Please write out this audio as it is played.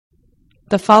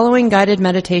The following guided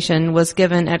meditation was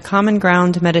given at Common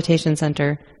Ground Meditation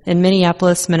Center in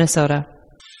Minneapolis, Minnesota.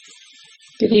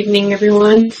 Good evening,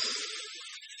 everyone. It's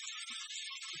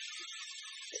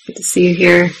good to see you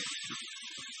here.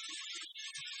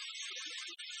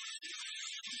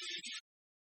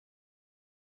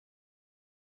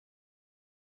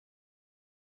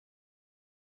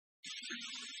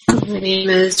 My name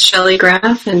is Shelly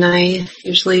Graf, and I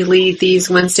usually lead these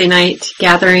Wednesday night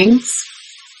gatherings.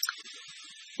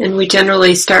 And we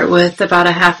generally start with about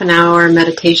a half an hour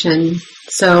meditation.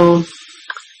 So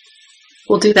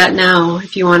we'll do that now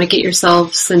if you want to get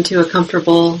yourselves into a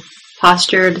comfortable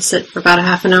posture to sit for about a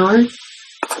half an hour.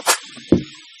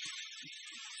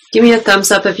 Give me a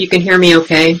thumbs up if you can hear me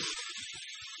okay.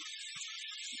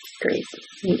 Great,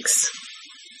 thanks.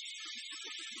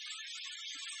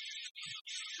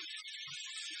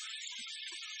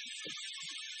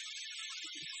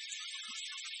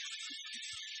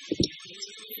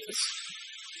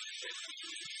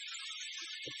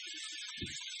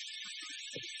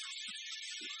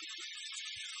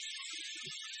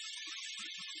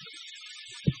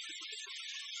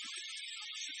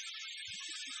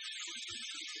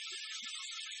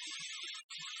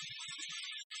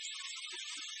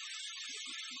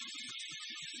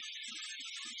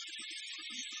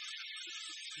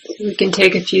 We can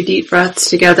take a few deep breaths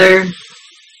together.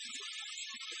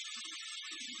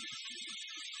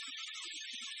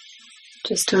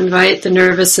 Just to invite the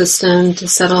nervous system to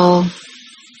settle.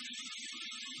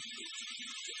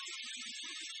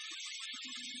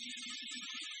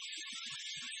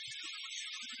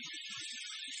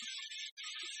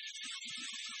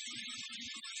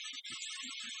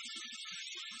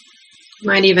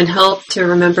 Might even help to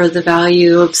remember the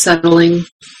value of settling.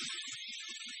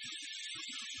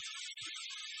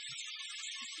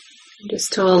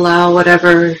 Just to allow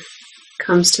whatever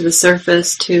comes to the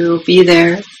surface to be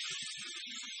there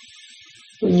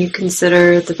when you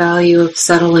consider the value of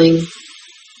settling.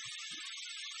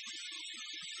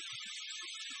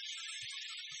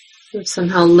 Of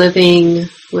somehow living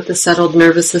with a settled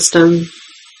nervous system.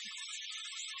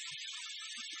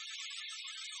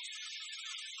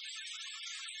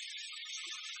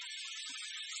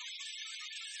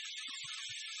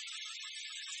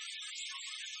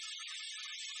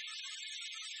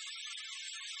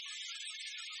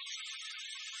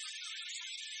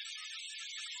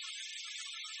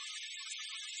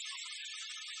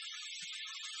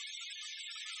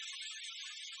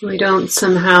 We don't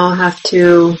somehow have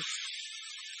to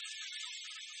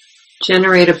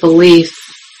generate a belief,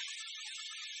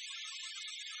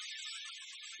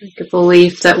 like a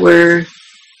belief that we're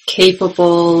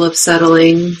capable of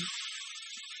settling,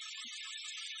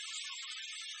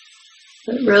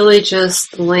 but really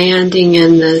just landing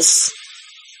in this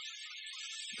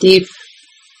deep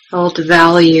held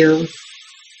value.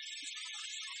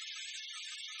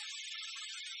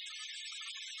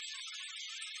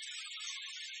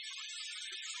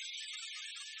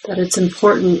 That it's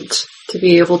important to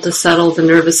be able to settle the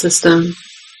nervous system.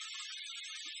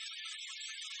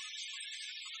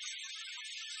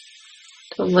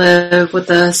 To live with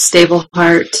a stable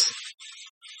heart.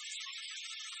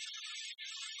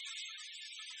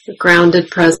 A grounded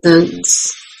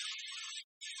presence.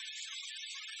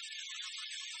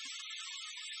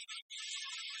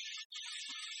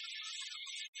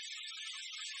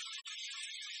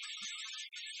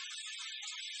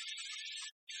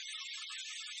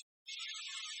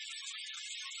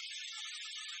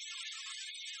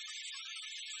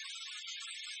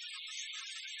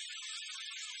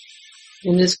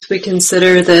 And as we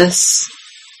consider this,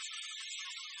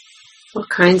 all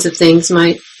kinds of things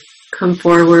might come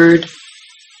forward.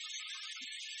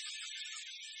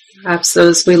 Perhaps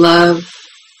those we love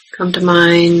come to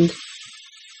mind.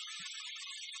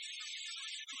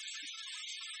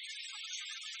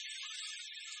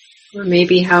 Or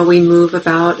maybe how we move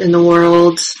about in the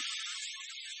world.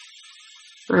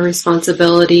 Our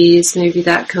responsibilities, maybe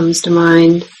that comes to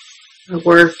mind. Our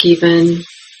work even.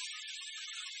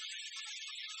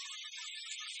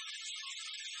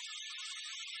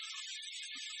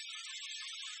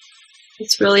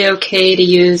 It's really okay to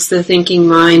use the thinking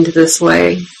mind this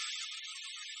way.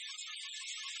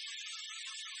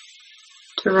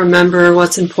 To remember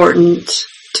what's important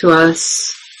to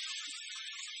us.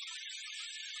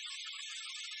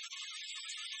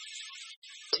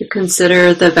 To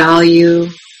consider the value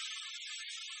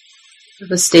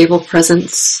of a stable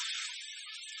presence.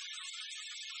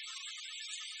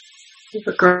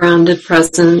 Of a grounded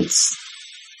presence.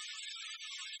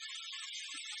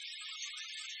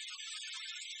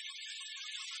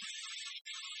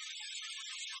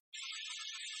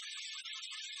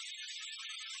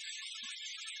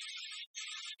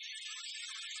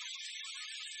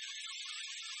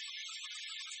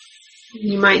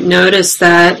 You might notice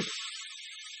that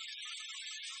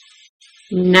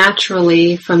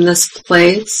naturally from this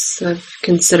place of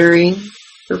considering,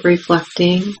 of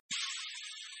reflecting,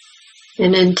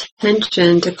 an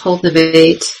intention to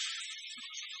cultivate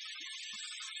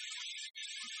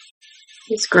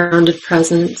this grounded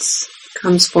presence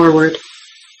comes forward.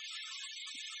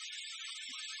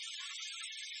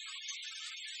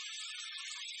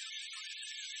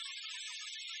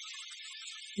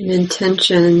 An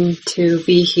intention to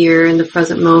be here in the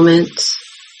present moment.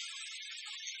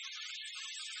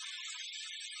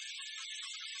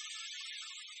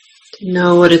 To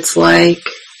know what it's like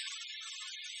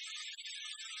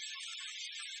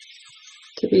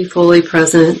to be fully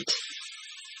present.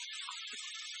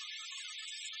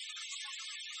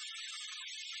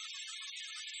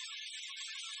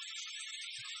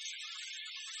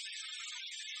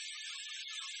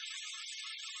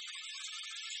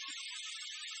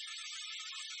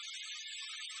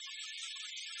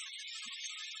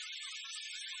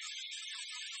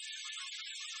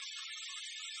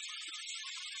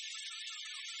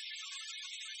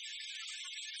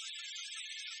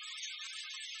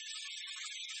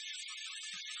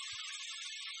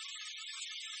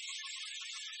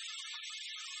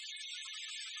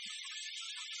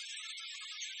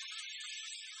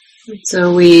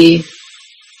 So we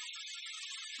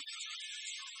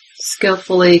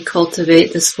skillfully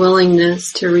cultivate this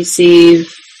willingness to receive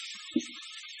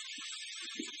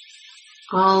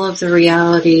all of the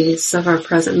realities of our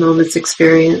present moment's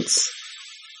experience.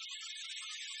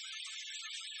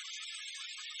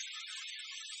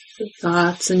 The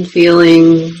thoughts and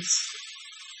feelings,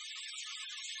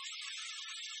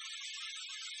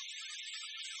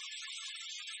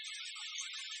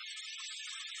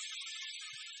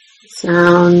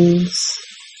 sounds,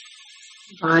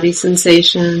 body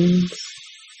sensations,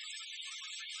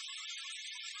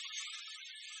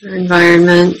 our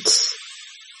environment,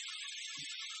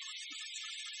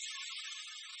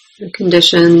 our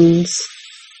conditions.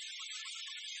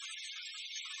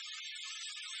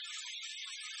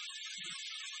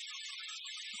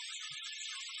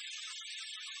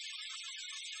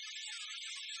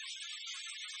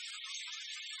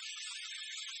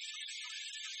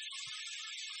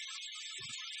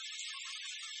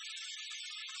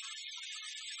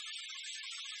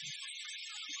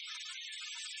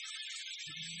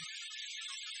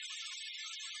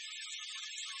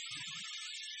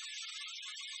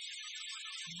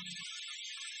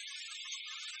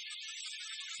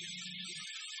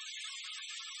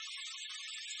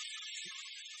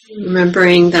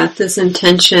 Remembering that this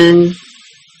intention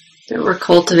that we're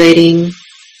cultivating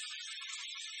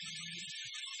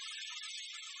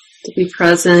to be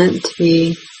present, to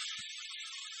be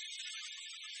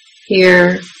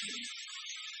here,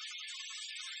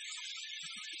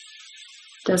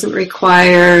 doesn't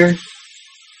require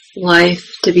life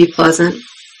to be pleasant.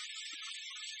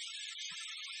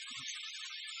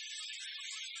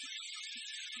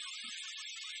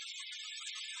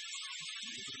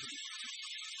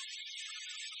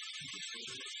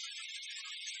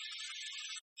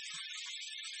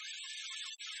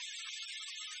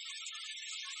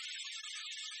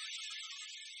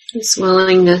 This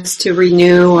willingness to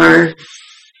renew our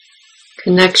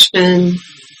connection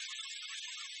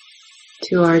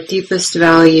to our deepest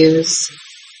values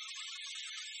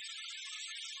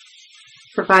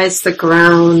provides the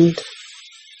ground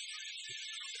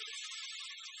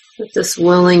of this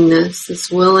willingness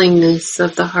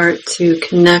of the heart to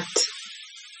connect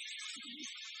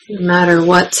no matter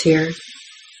what's here.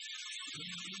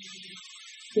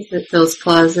 If it feels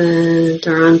pleasant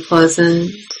or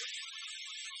unpleasant.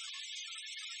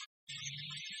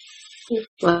 If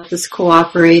life is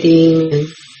cooperating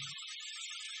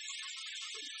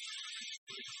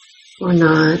or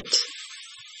not.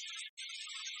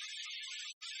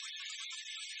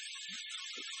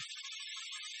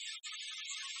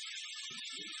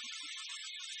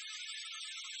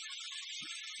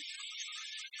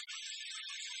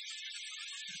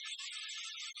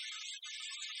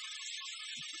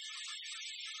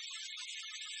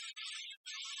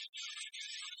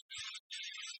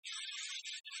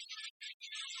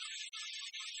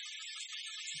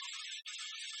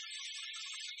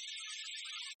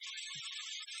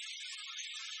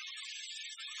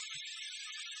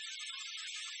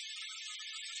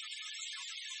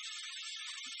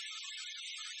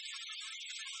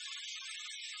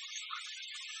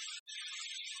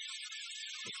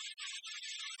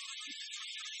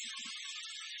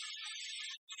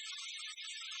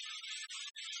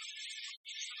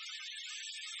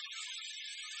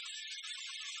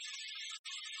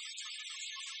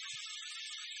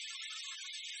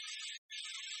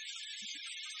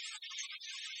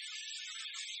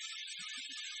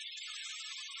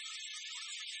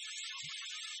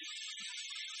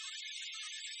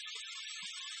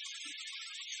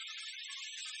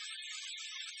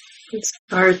 This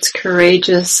heart's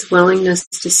courageous willingness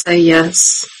to say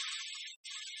yes.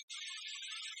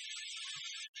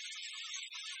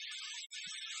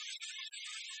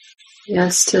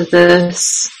 Yes to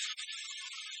this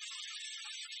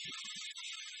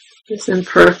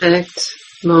imperfect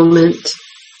moment.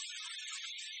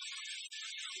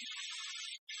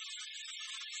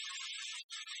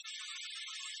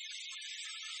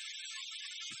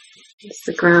 It's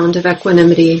the ground of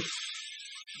equanimity.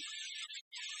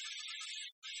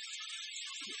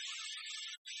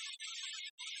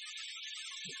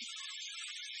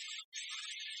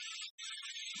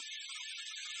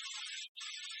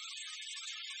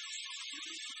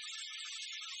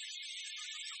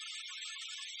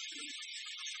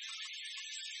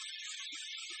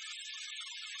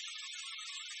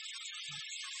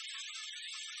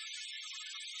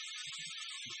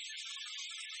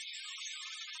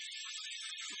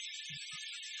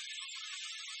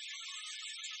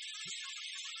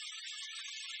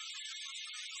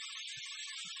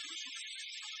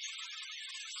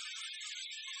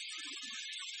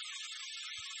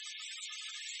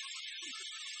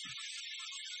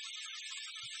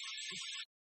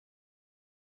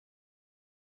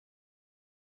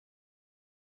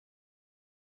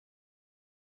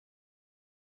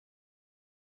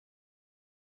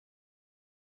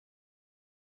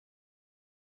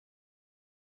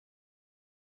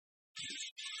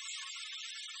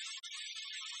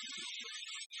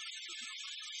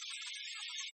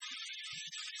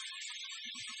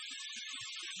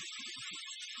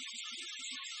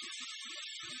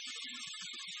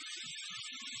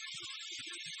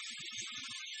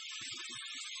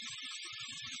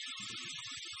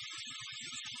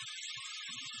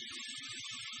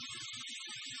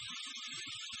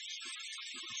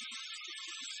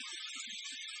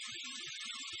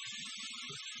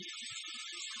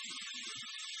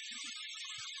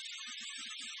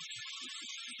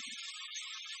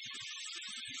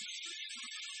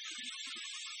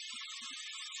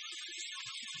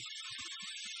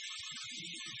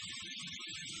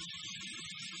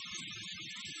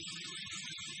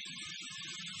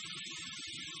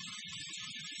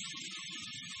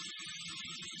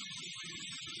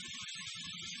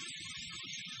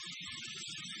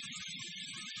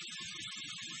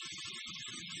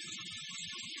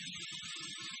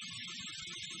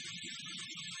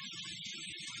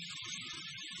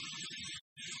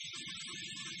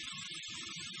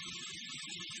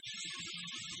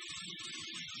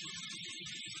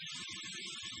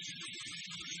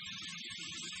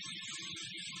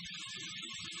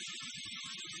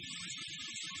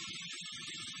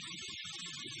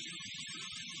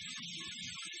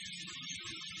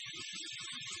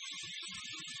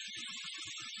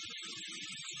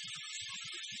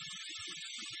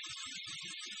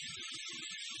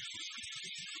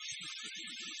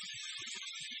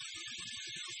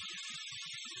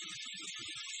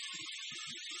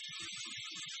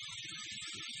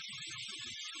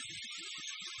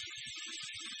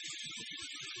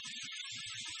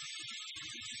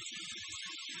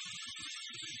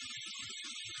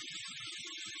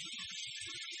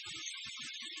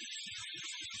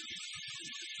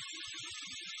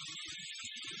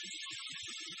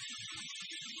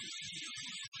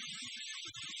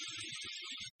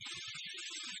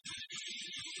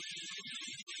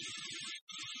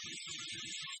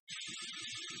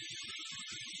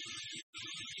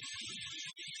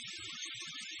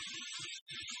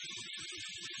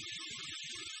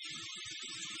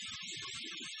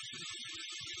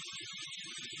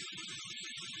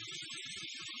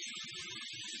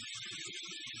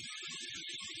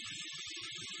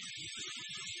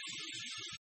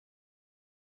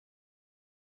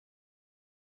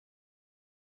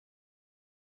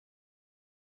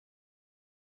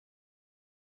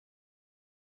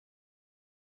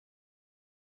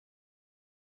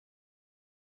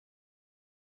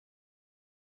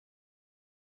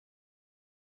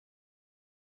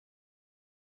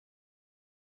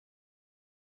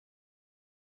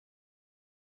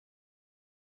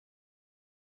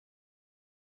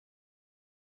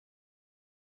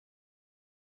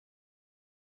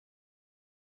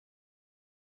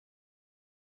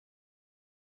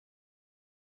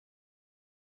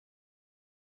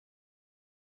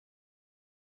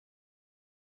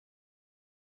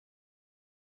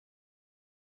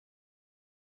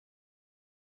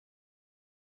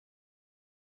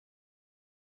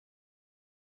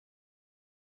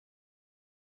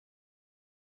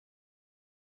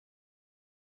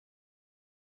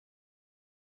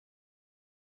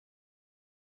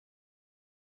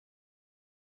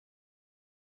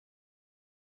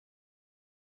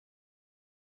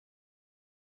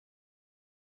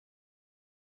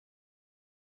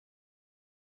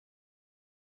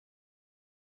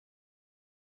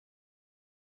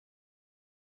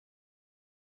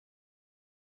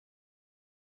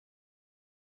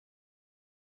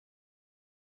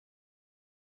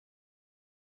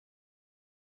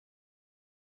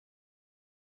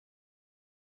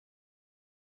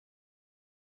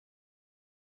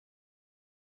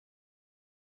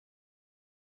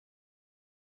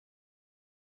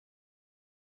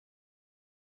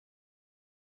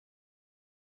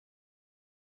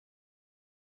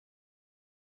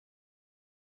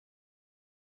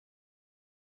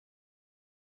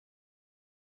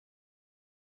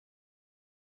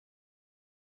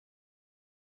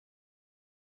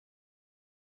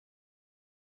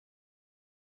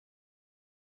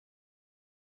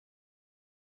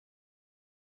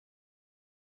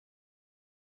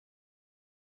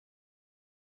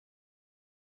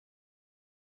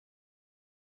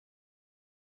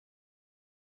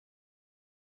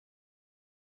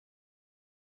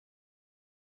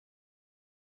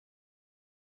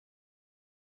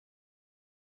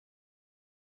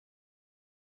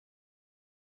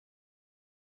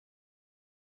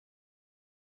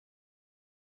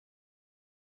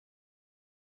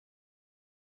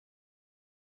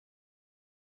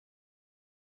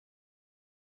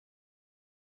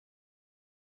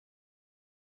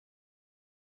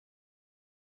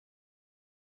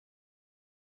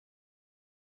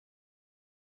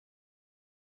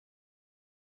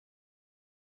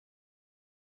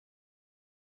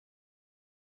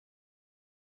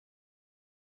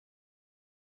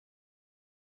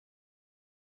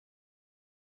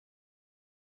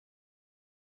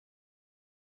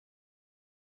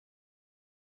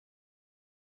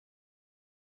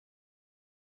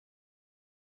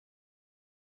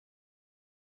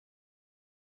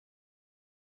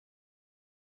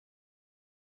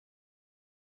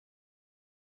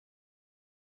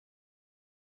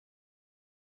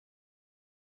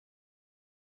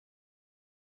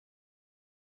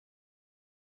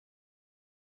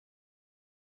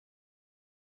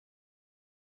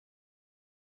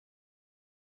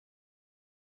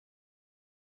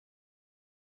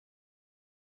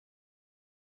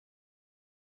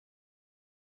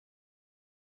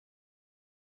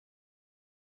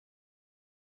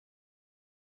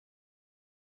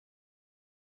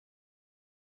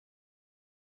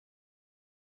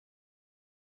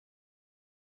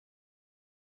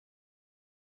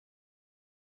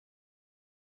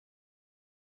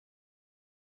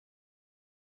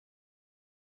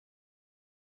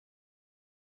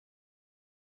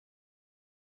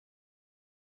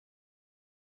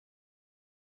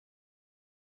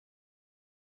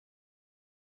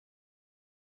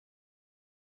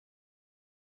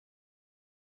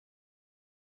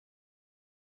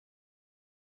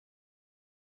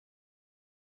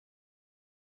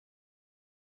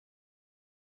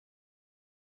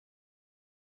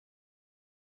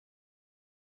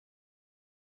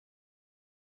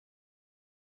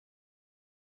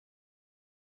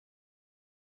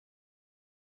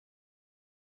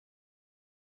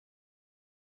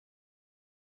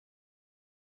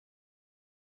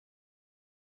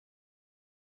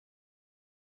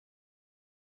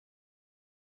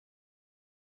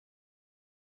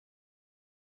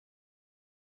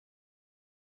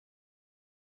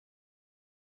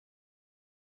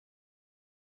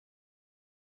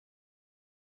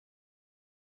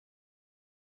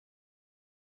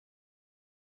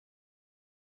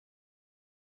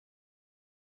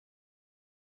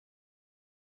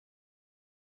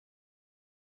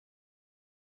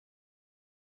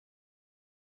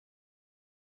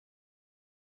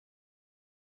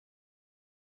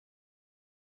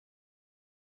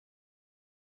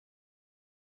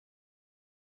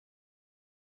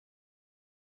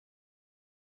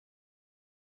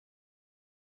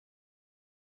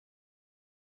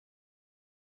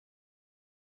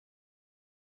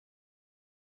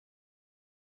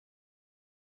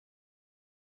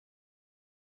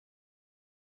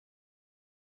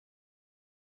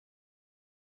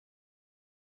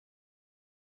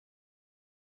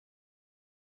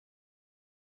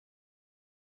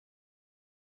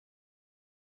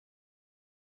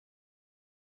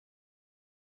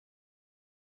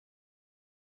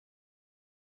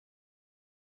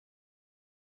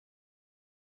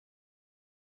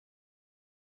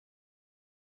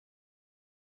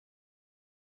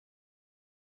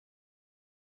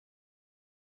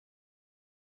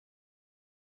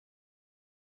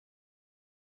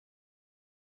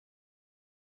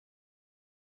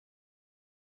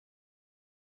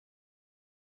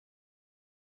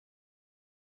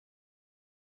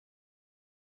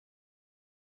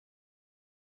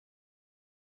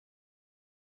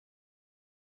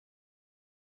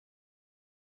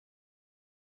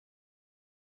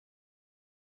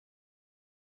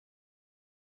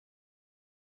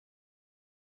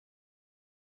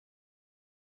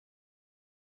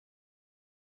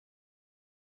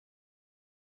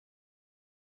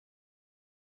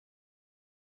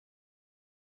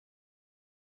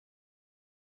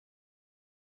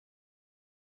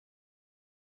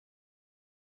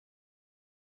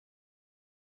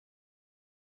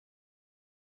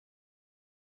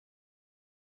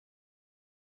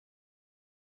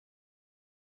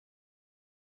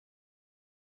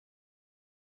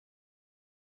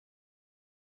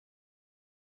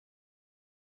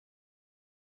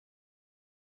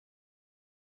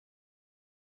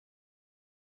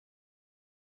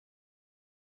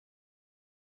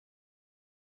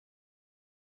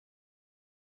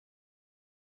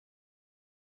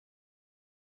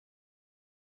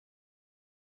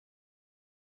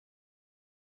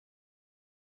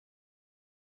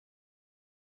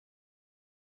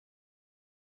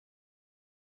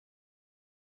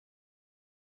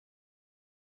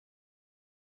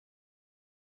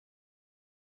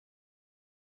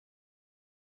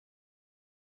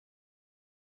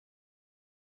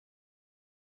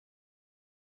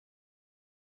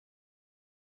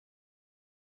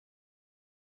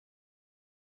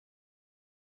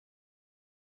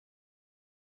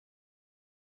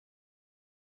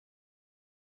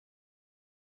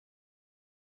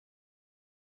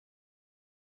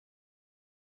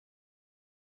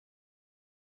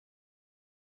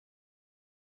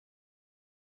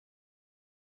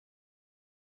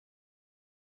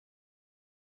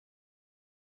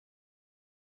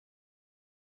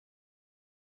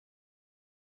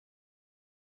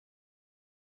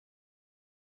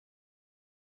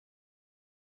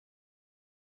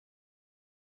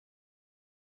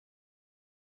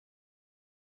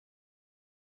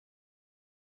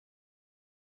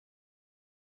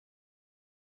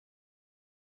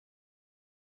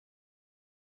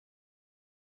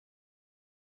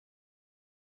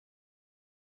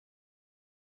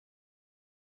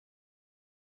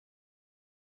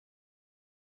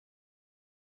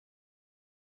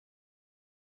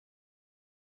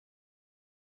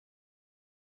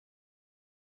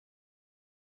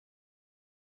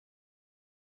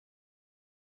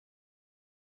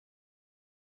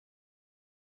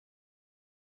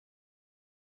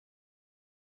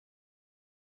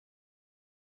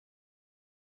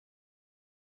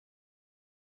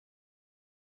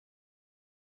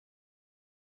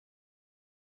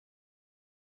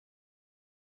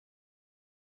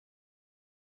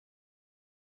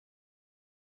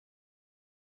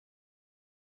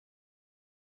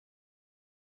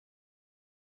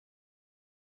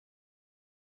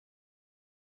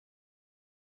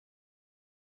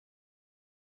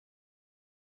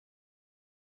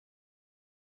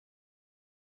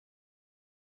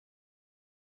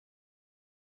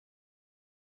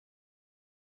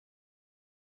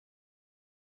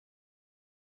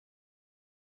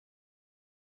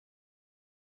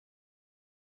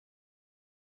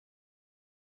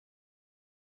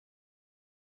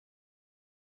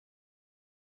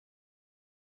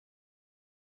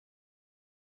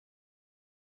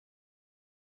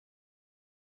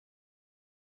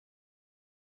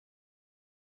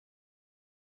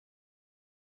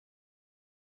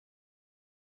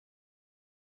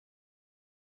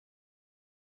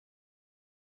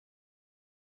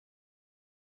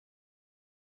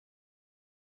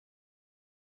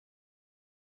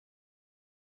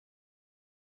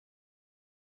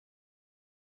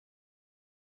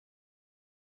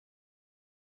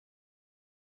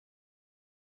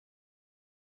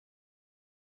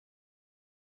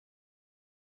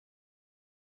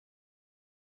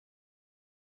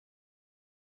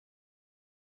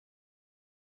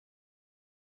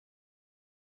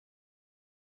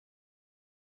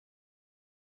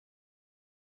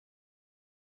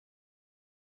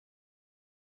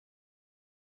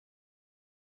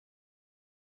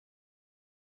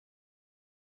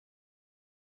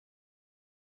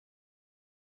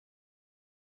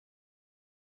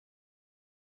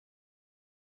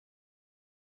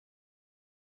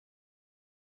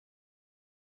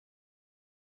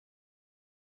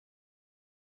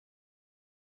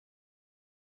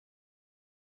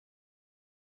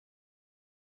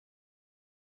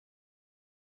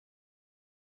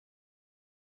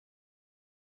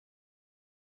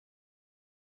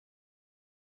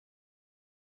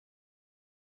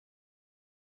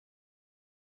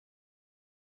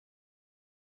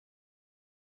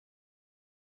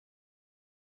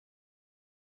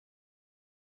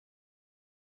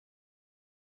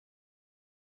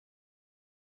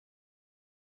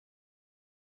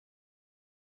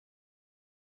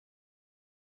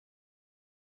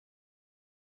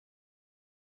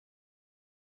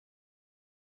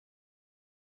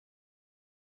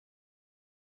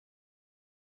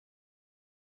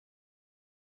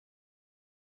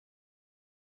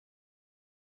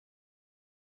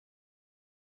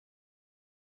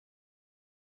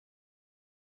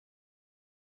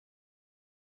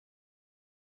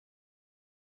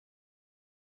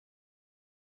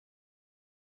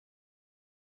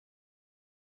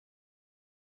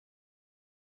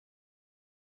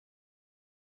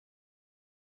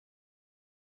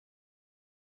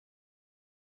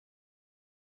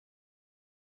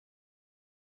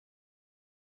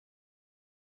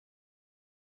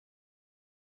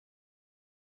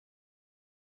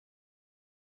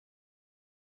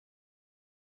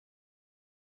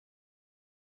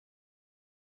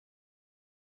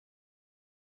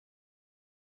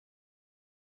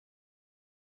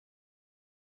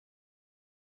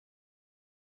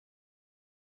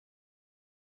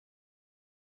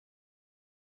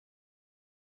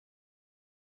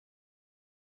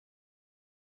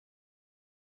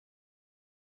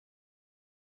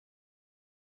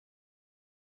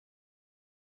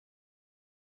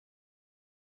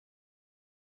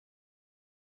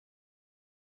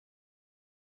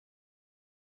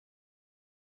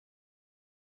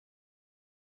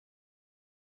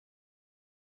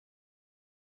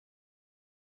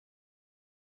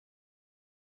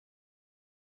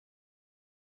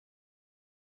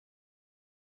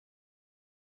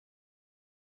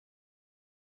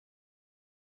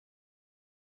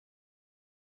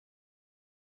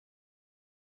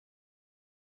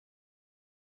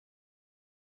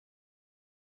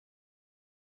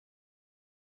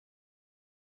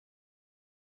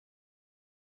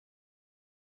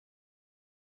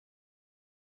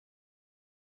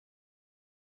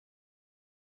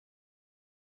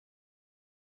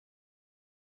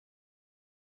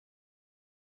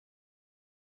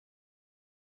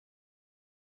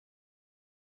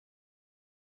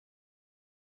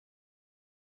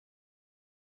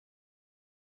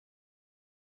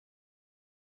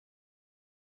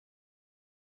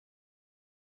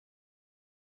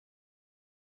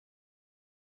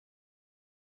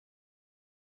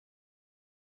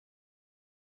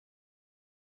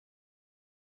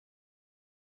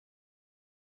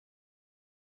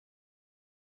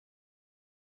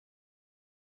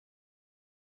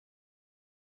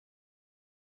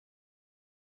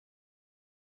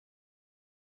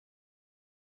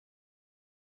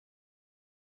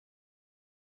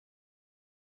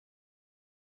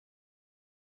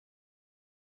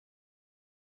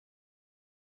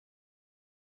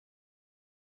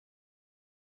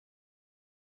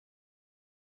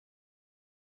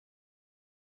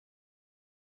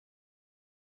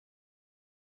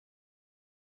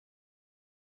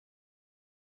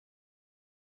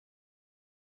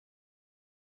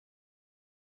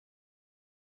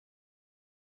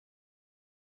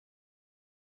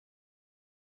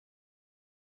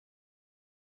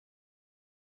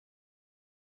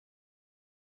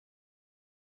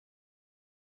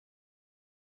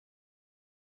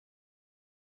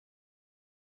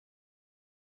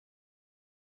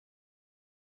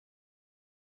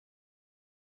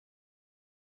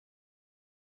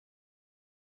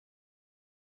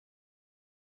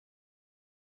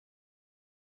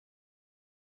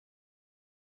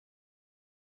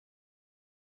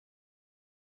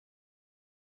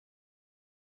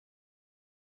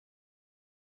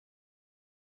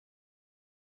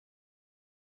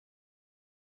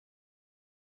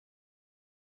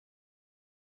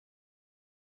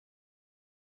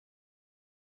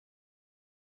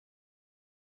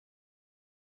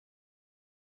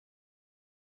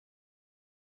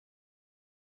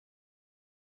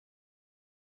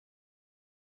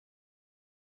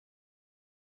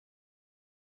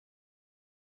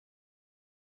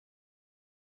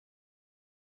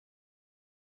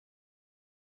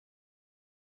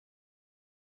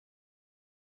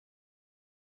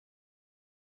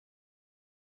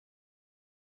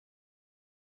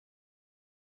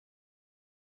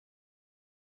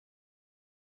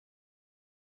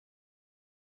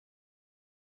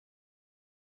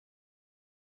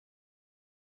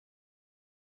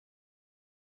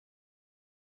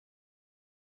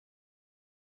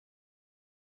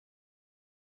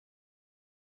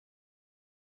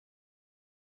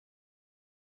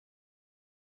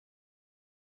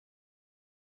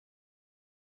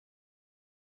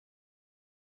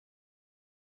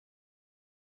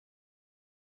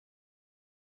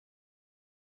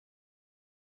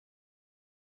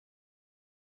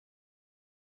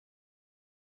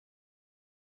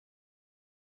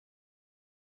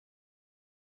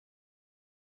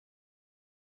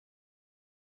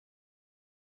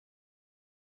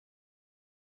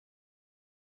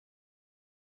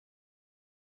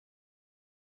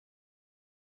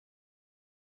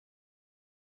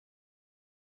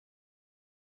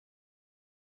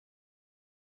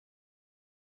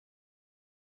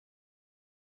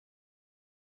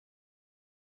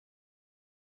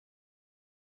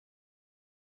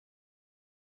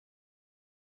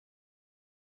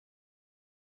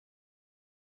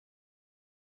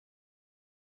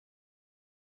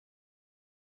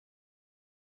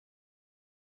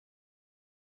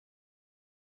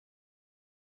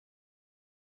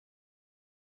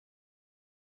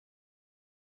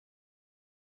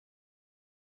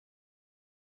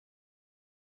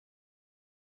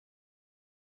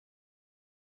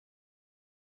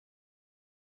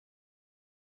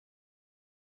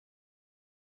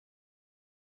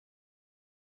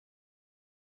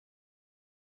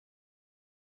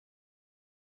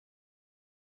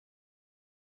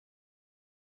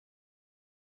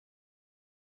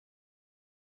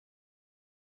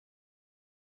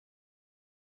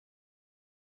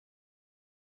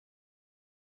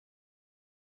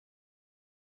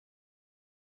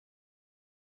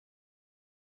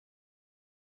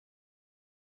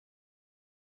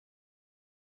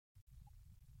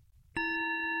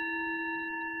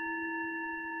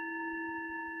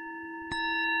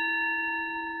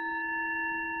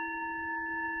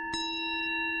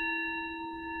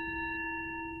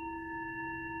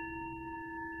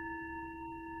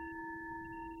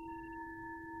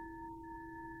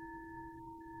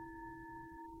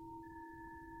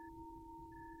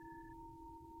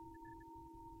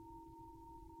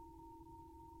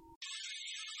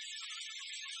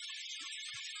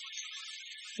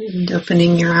 And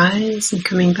opening your eyes and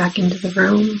coming back into the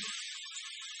room.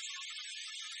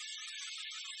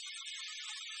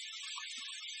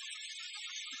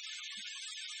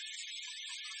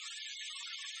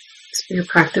 Thanks for your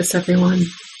practice, everyone.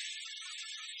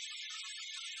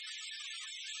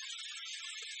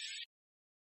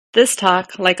 This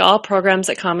talk, like all programs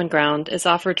at Common Ground, is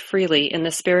offered freely in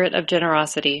the spirit of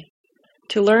generosity.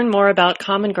 To learn more about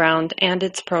Common Ground and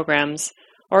its programs,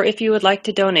 or if you would like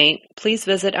to donate, please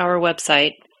visit our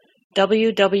website,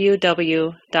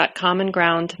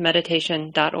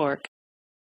 www.commongroundmeditation.org.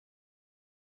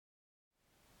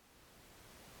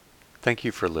 Thank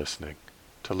you for listening.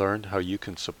 To learn how you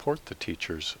can support the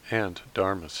teachers and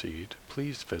Dharma Seed,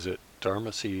 please visit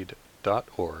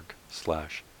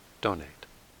dharmaseed.org/donate.